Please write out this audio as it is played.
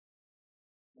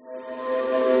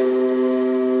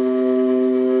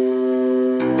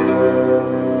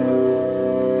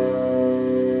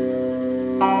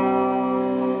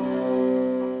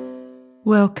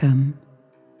Welcome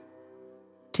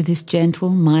to this gentle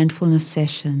mindfulness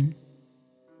session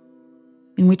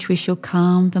in which we shall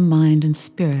calm the mind and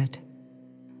spirit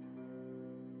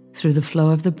through the flow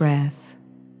of the breath,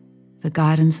 the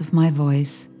guidance of my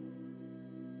voice,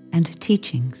 and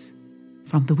teachings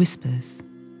from the whispers.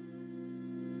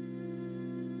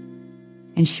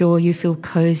 Ensure you feel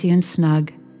cozy and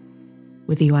snug,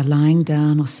 whether you are lying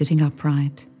down or sitting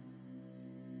upright.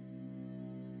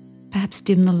 Perhaps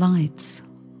dim the lights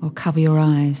or cover your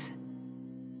eyes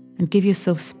and give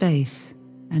yourself space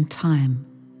and time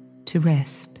to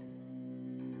rest.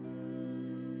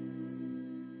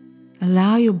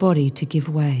 Allow your body to give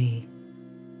way,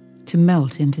 to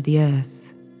melt into the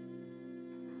earth,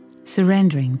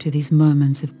 surrendering to these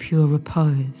moments of pure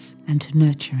repose and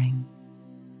nurturing.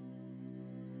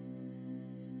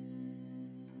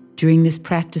 During this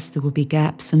practice, there will be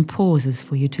gaps and pauses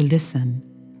for you to listen,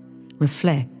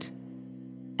 reflect,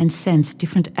 and sense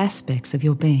different aspects of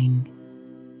your being,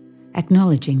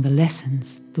 acknowledging the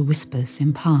lessons the whispers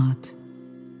impart.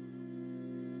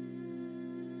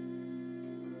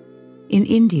 In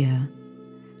India,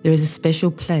 there is a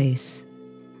special place,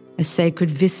 a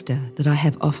sacred vista that I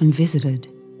have often visited,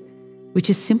 which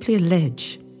is simply a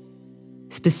ledge,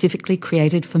 specifically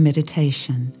created for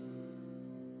meditation,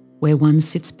 where one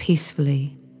sits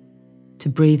peacefully to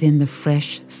breathe in the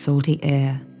fresh, salty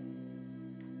air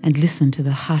and listen to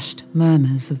the hushed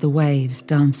murmurs of the waves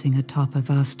dancing atop a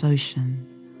vast ocean.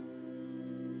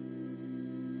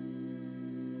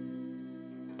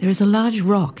 There is a large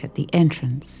rock at the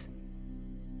entrance,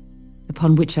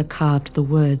 upon which are carved the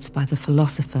words by the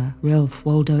philosopher Ralph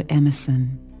Waldo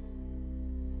Emerson.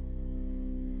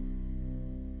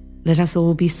 Let us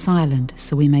all be silent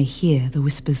so we may hear the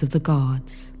whispers of the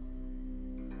gods.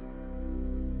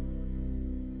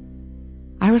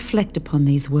 I reflect upon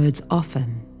these words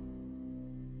often,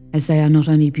 as they are not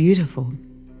only beautiful,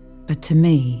 but to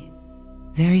me,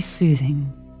 very soothing.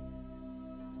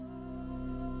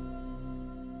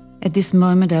 At this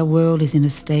moment, our world is in a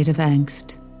state of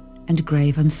angst and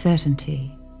grave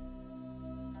uncertainty.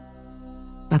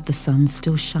 But the sun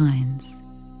still shines.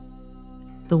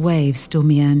 The waves still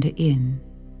meander in.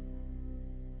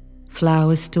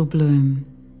 Flowers still bloom.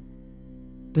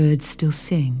 Birds still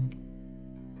sing.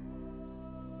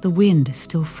 The wind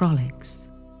still frolics.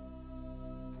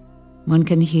 One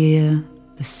can hear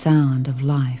the sound of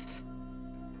life,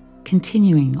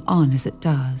 continuing on as it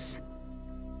does,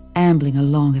 ambling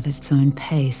along at its own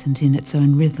pace and in its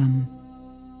own rhythm.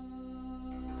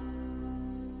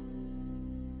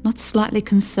 Not slightly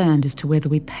concerned as to whether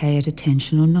we pay it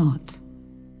attention or not.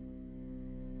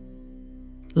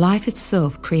 Life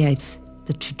itself creates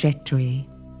the trajectory.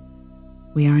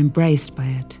 We are embraced by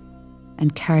it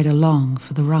and carried along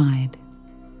for the ride.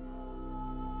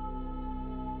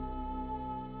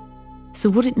 So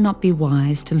would it not be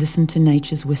wise to listen to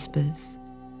nature's whispers?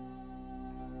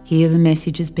 Hear the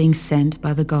messages being sent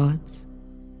by the gods?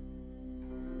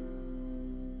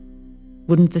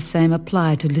 Wouldn't the same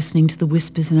apply to listening to the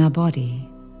whispers in our body?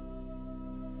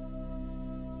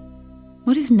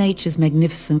 What is nature's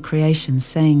magnificent creation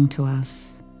saying to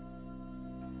us?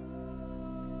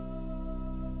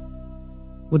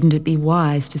 Wouldn't it be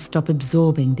wise to stop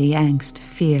absorbing the angst,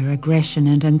 fear, aggression,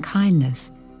 and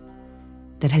unkindness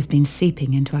that has been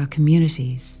seeping into our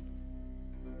communities?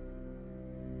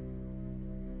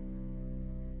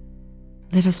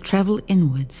 Let us travel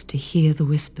inwards to hear the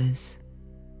whispers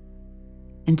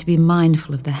and to be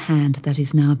mindful of the hand that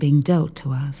is now being dealt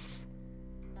to us.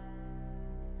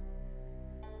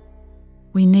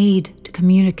 We need to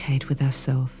communicate with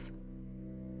ourselves,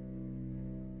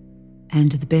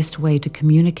 and the best way to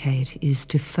communicate is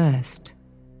to first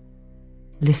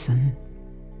listen.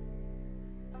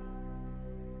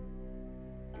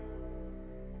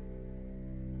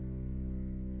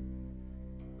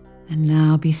 And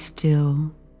now be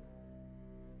still.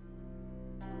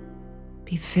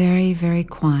 Be very, very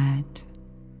quiet.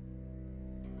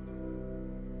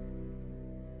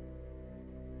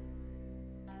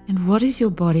 And what is your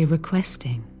body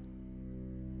requesting?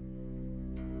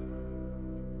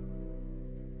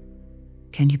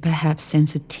 Can you perhaps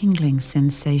sense a tingling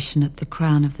sensation at the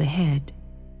crown of the head?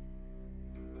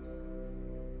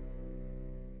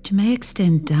 It may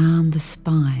extend down the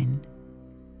spine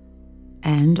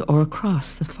and or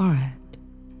across the forehead.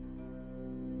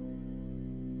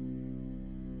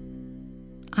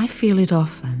 I feel it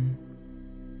often.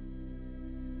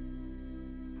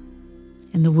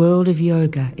 In the world of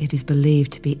yoga, it is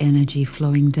believed to be energy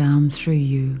flowing down through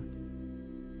you,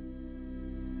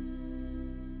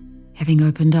 having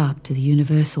opened up to the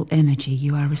universal energy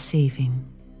you are receiving.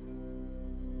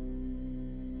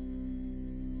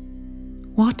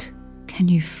 What can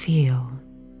you feel?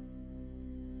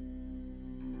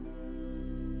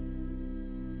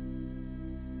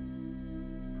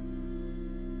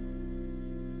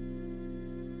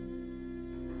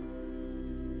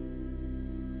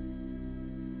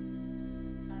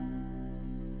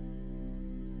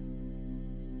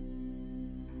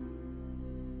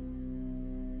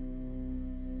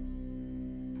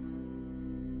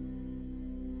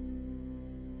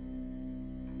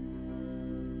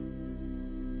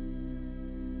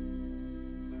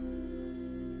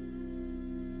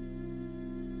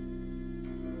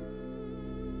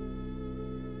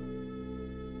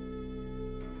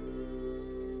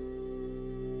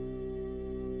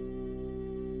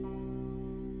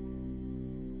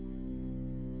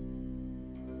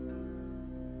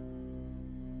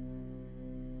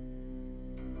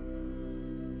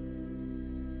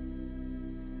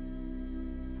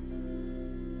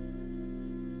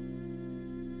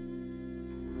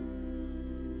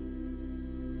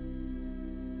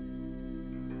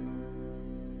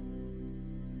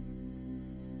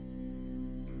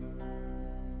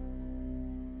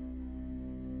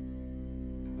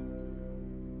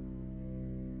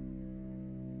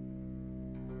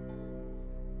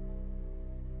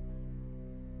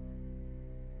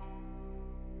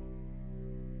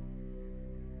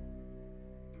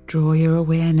 Draw your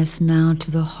awareness now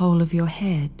to the whole of your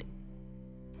head.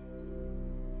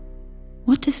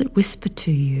 What does it whisper to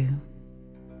you?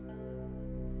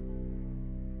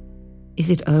 Is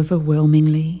it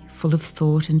overwhelmingly full of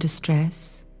thought and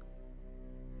distress?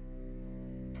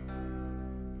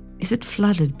 Is it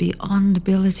flooded beyond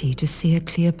ability to see a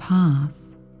clear path?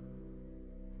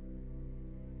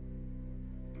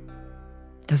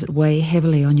 Does it weigh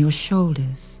heavily on your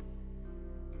shoulders?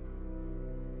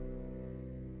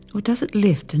 Or does it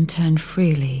lift and turn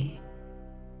freely,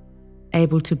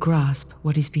 able to grasp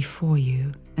what is before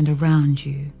you and around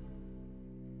you?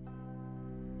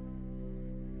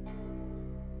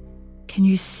 Can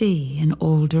you see in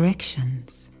all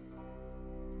directions?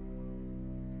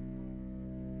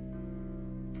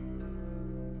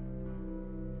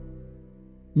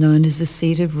 Known as the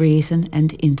seat of reason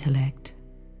and intellect,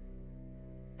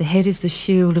 the head is the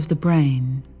shield of the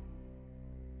brain.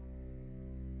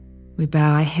 We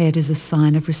bow our head as a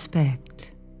sign of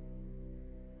respect.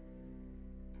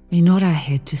 We nod our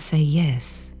head to say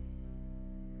yes.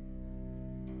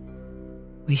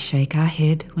 We shake our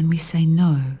head when we say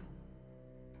no.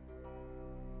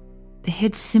 The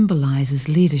head symbolizes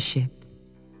leadership,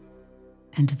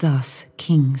 and thus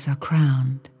kings are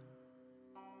crowned.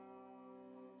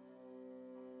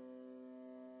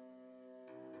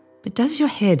 But does your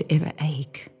head ever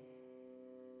ache?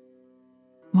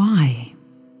 Why?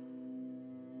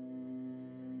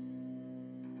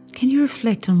 Can you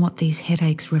reflect on what these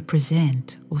headaches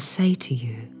represent or say to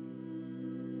you?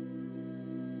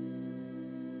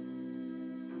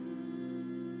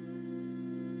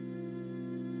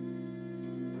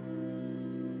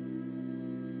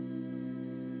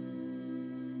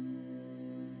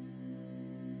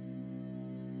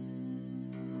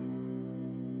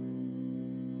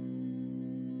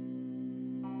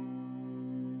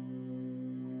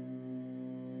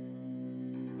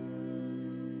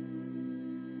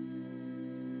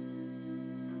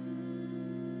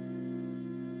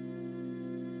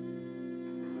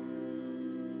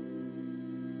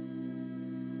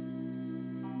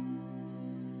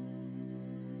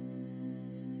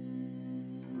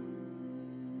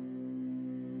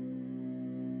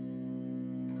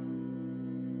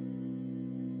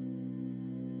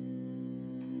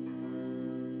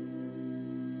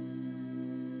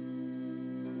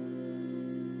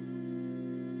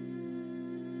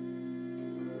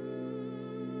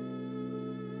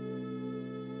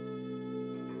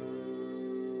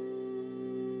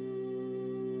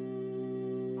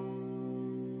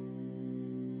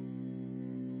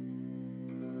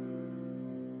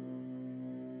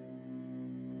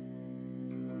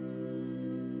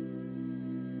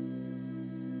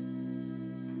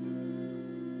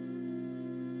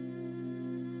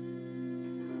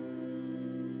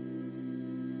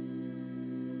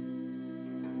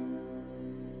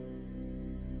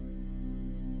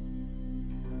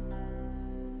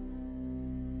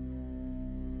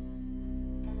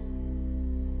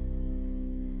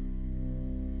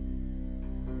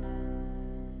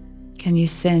 Can you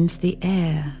sense the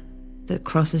air that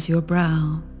crosses your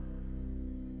brow,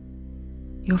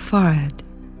 your forehead,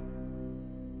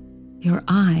 your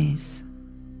eyes?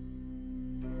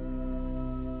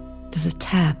 Does it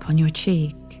tap on your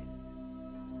cheek?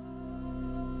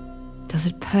 Does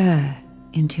it purr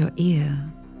into your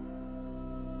ear?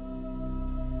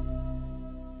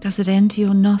 Does it enter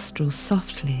your nostrils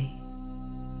softly?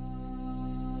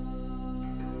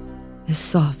 As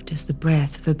soft as the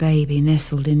breath of a baby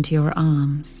nestled into your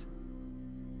arms.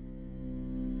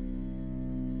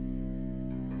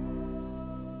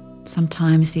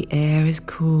 Sometimes the air is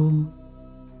cool,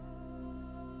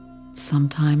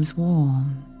 sometimes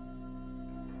warm.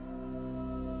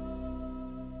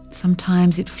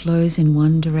 Sometimes it flows in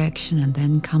one direction and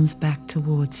then comes back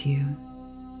towards you.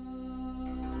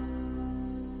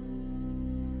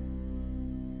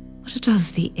 What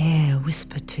does the air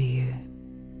whisper to you?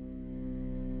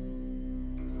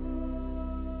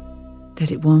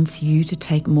 That it wants you to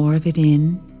take more of it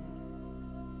in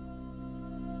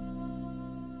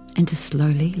and to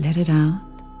slowly let it out.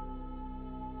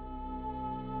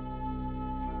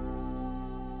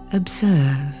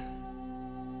 Observe.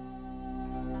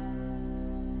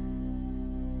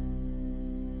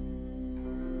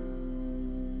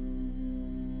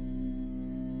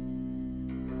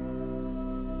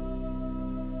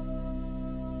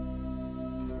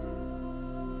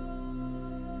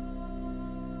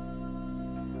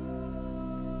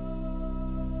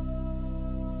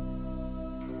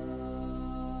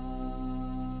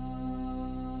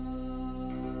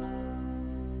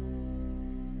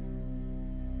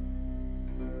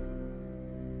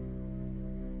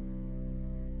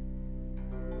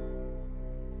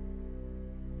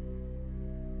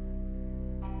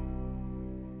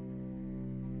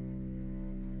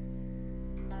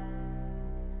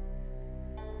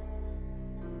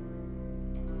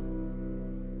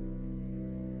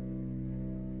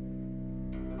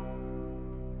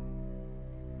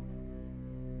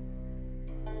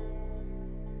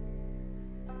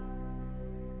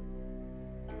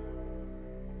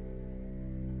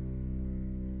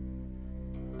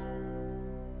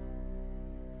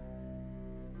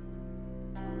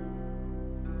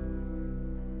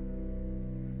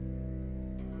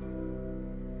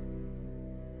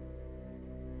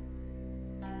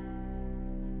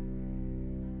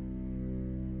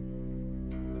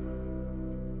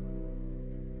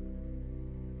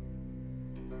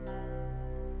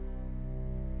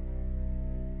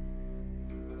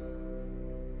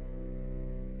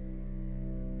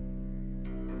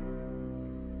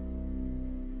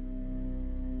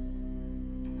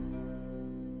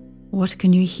 What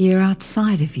can you hear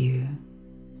outside of you?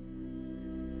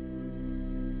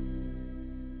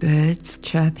 Birds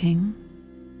chirping,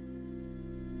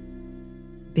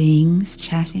 beings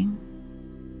chatting,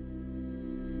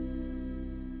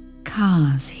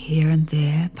 cars here and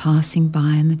there passing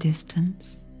by in the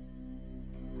distance,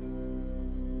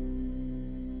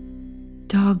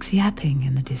 dogs yapping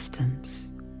in the distance,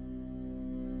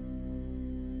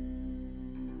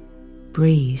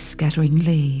 breeze scattering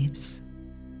leaves.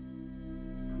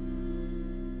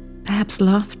 Perhaps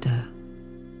laughter,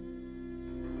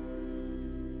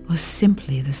 or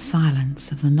simply the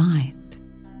silence of the night.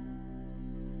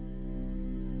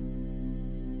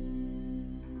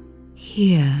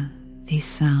 Hear these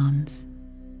sounds,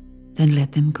 then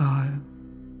let them go.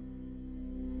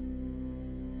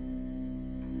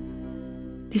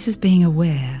 This is being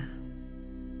aware.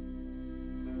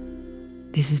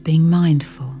 This is being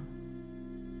mindful.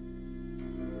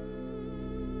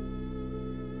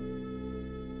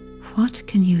 What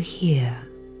can you hear?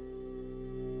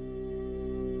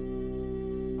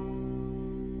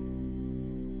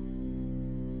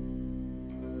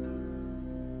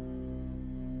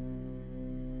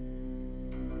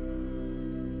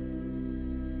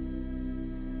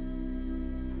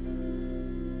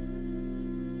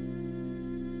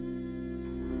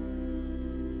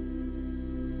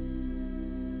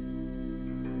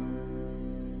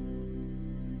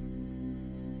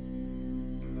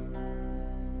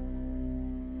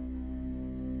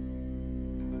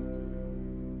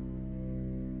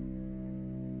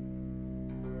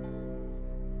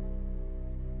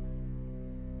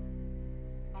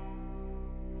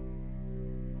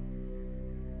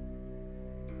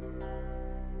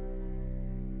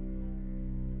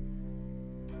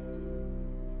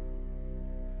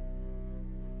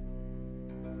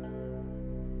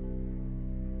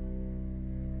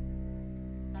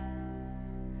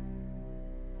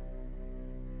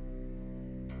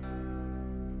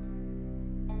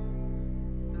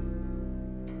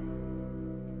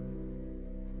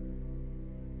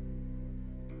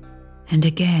 And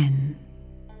again,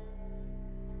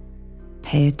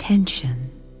 pay attention.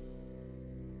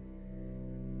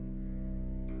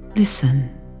 Listen.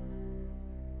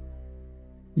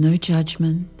 No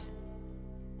judgment.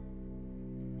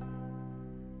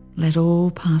 Let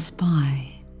all pass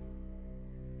by.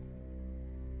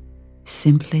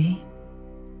 Simply,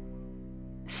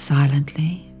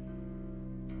 silently,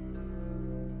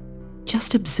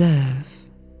 Just observe.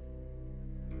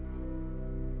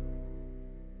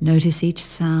 Notice each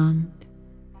sound,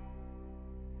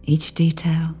 each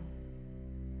detail.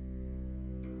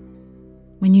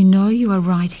 When you know you are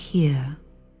right here,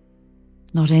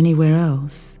 not anywhere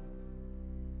else,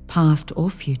 past or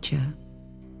future,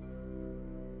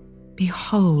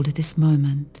 behold this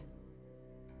moment.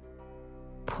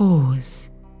 Pause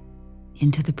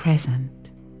into the present.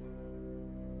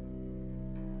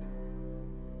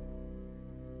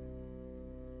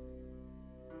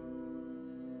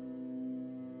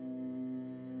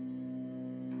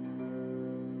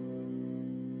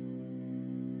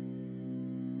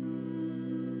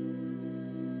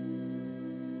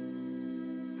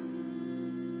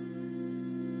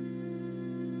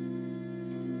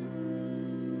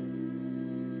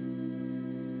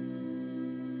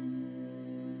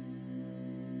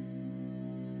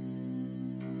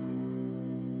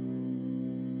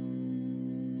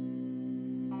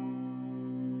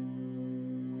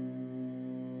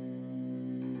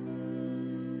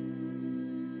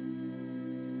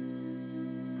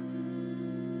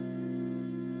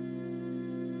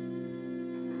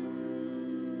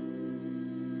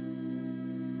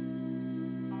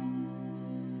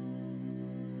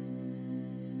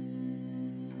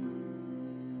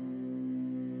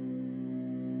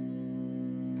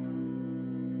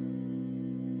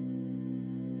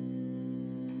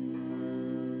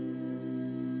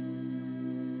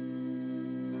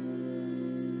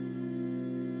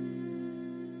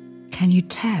 Can you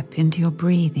tap into your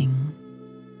breathing,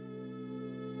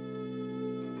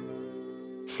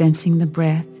 sensing the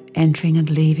breath entering and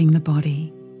leaving the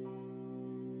body?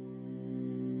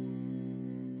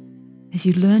 As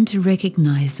you learn to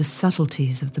recognize the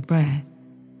subtleties of the breath,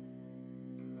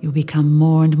 you'll become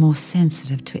more and more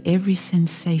sensitive to every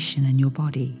sensation in your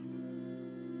body.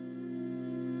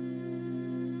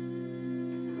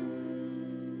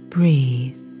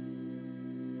 Breathe.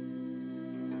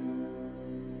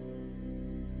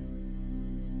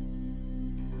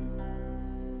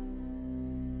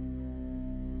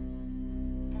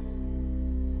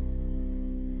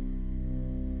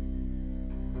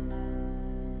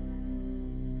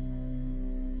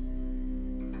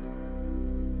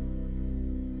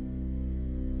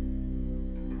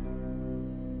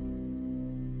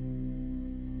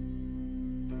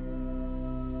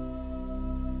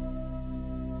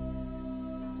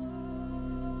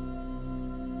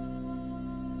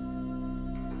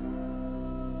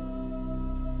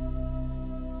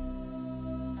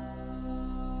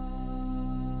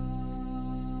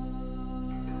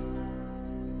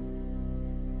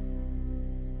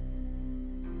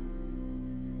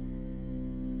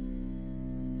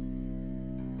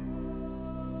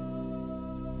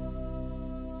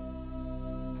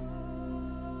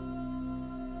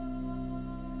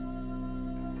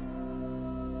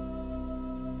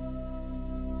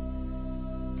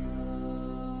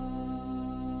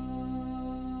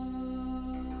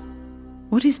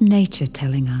 What is nature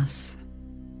telling us?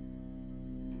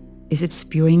 Is it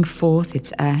spewing forth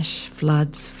its ash,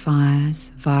 floods,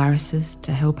 fires, viruses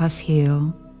to help us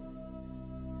heal?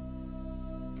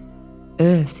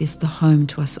 Earth is the home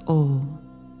to us all.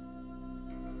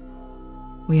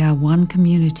 We are one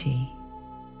community.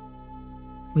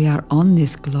 We are on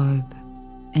this globe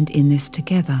and in this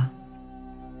together.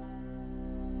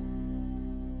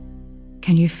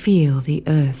 Can you feel the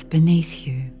earth beneath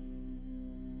you?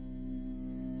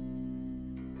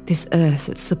 This earth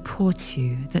that supports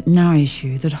you, that nourishes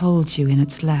you, that holds you in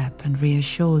its lap and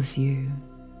reassures you.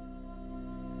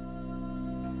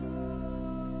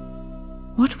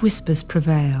 What whispers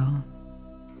prevail?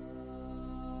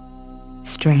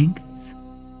 Strength,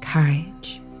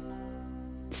 courage,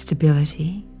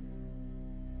 stability?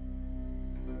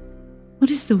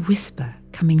 What is the whisper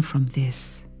coming from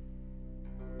this?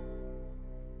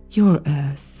 Your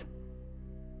earth,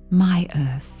 my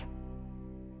earth.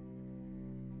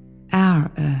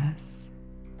 Our earth.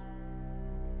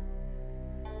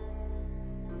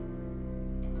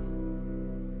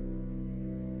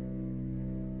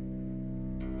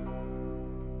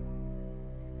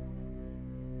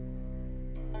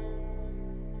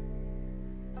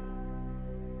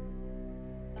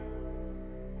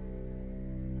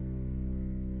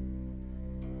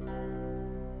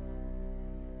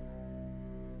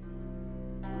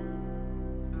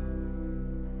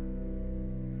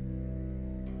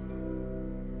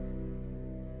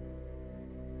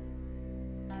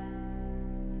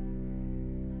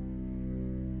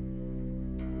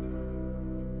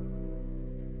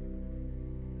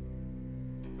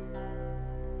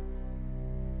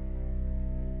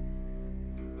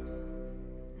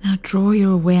 Now draw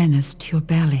your awareness to your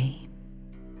belly.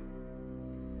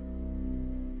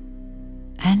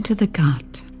 and to the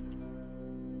gut.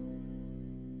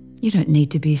 You don't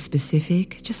need to be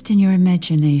specific, just in your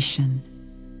imagination.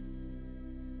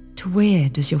 To where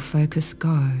does your focus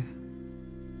go?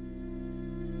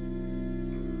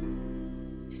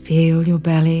 Feel your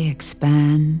belly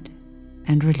expand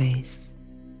and release.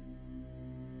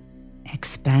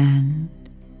 Expand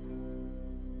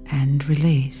and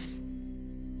release.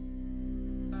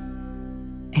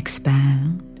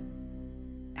 Expand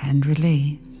and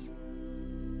release.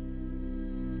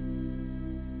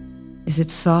 Is it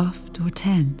soft or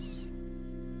tense?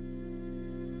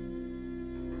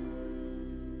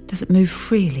 Does it move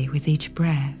freely with each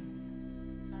breath?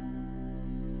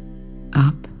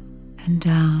 Up and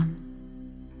down,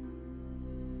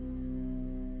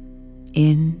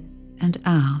 in and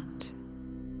out.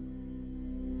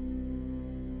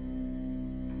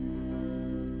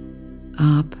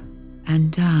 Up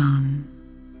and down,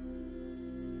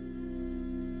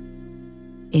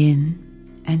 in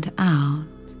and out.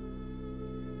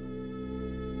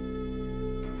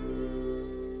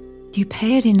 Do you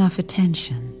pay it enough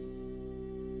attention?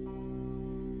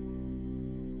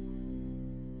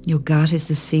 Your gut is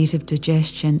the seat of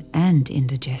digestion and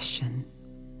indigestion,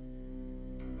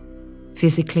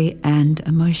 physically and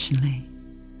emotionally.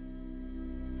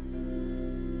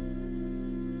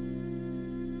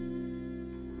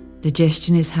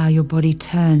 Digestion is how your body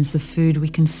turns the food we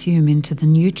consume into the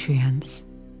nutrients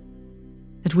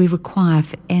that we require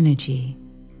for energy,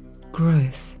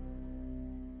 growth,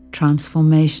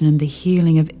 transformation, and the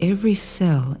healing of every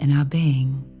cell in our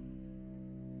being.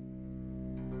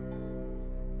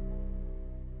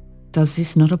 Does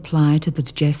this not apply to the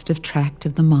digestive tract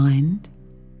of the mind?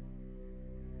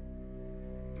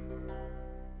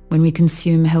 When we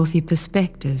consume healthy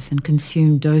perspectives and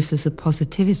consume doses of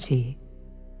positivity,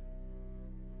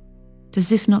 does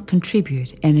this not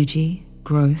contribute energy,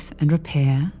 growth, and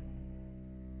repair?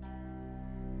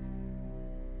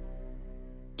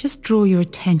 Just draw your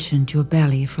attention to your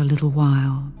belly for a little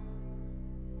while.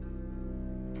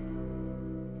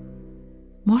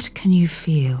 What can you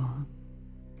feel?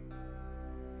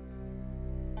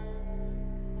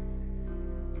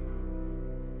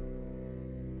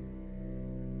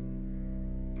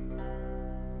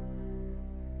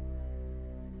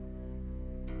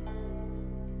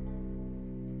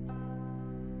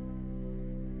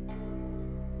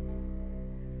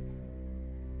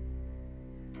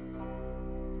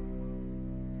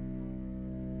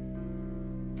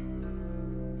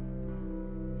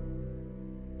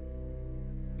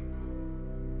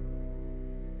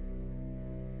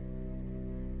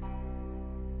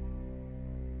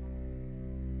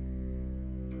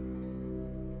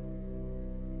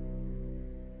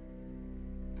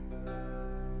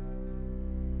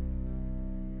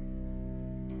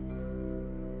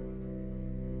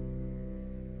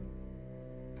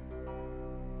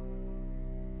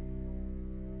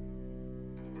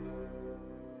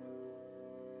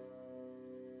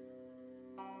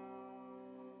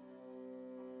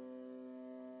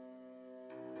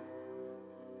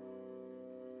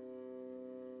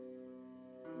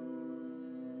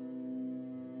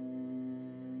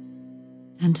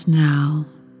 And now,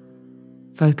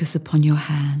 focus upon your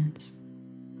hands.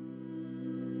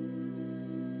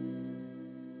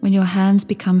 When your hands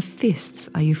become fists,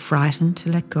 are you frightened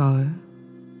to let go?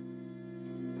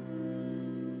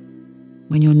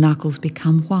 When your knuckles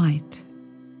become white,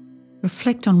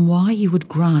 reflect on why you would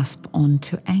grasp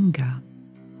onto anger.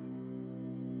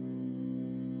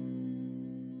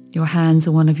 Your hands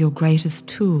are one of your greatest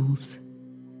tools.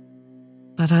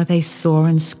 But are they sore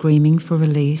and screaming for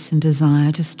release and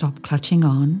desire to stop clutching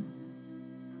on?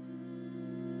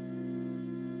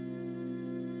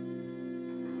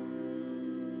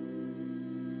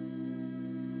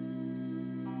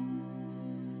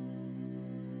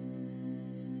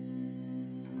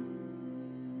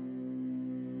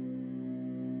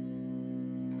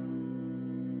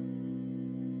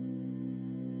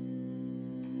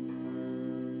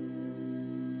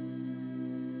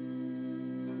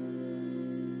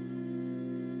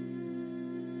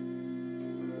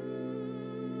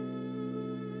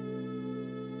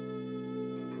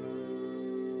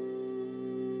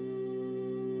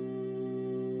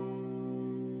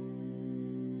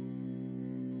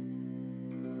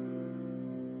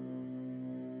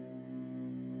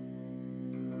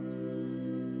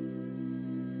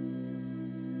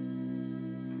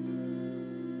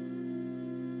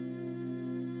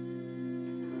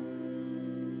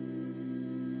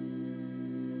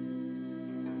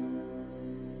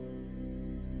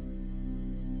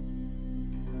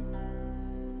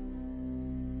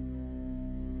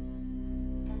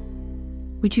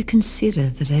 would you consider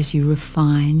that as you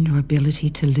refine your ability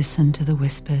to listen to the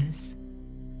whispers,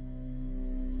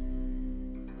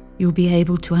 you'll be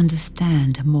able to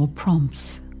understand more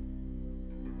prompts.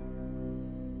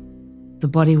 The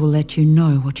body will let you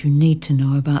know what you need to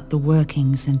know about the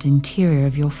workings and interior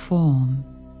of your form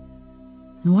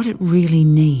and what it really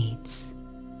needs.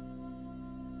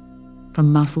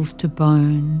 From muscles to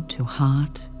bone to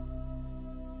heart,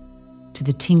 to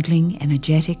the tingling,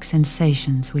 energetic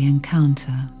sensations we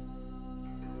encounter.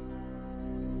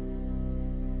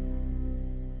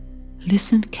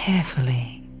 Listen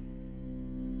carefully.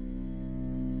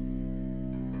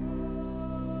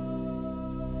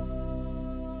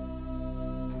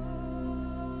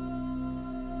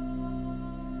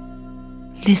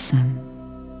 Listen.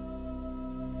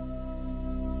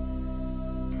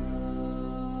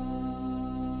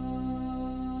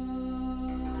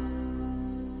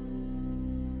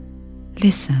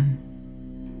 Listen.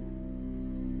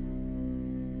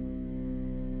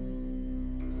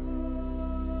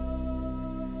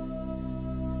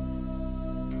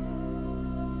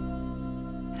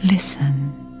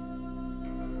 Listen.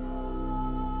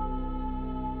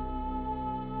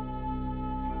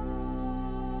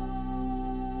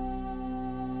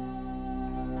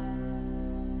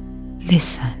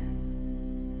 Listen.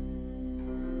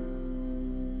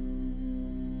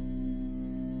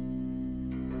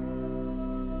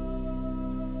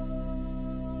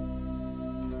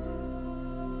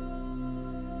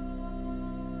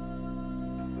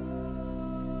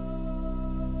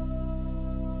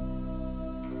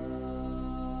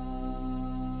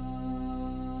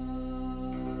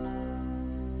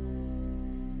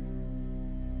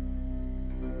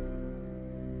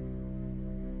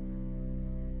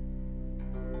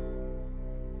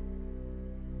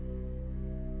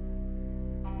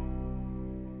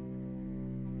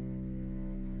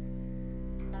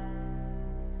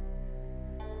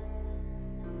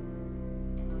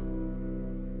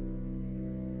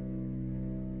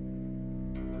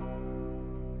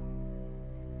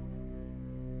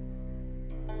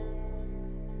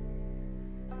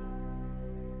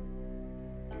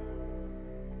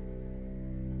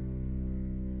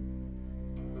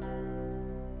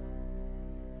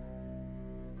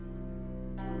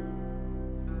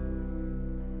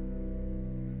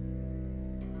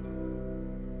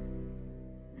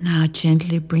 Now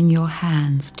gently bring your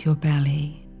hands to your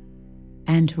belly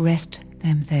and rest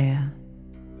them there.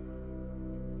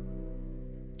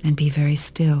 And be very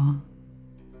still.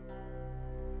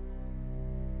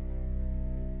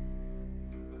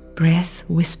 Breath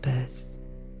whispers.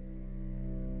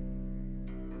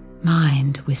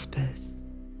 Mind whispers.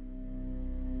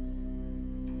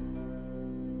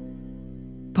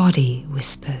 Body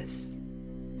whispers.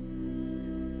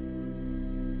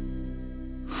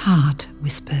 Heart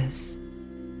whispers.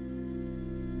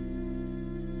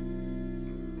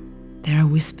 There are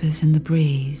whispers in the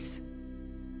breeze,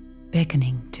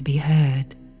 beckoning to be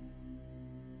heard,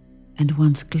 and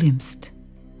once glimpsed,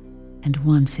 and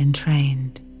once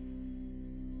entrained.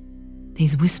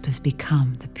 These whispers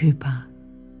become the pupa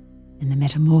in the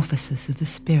metamorphosis of the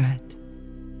spirit.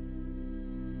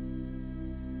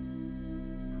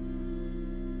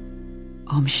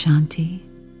 Om Shanti,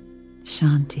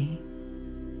 Shanti,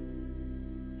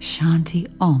 Shanti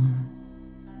Om.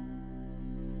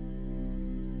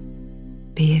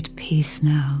 Be at peace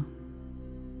now.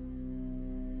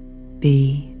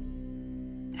 Be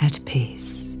at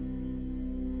peace.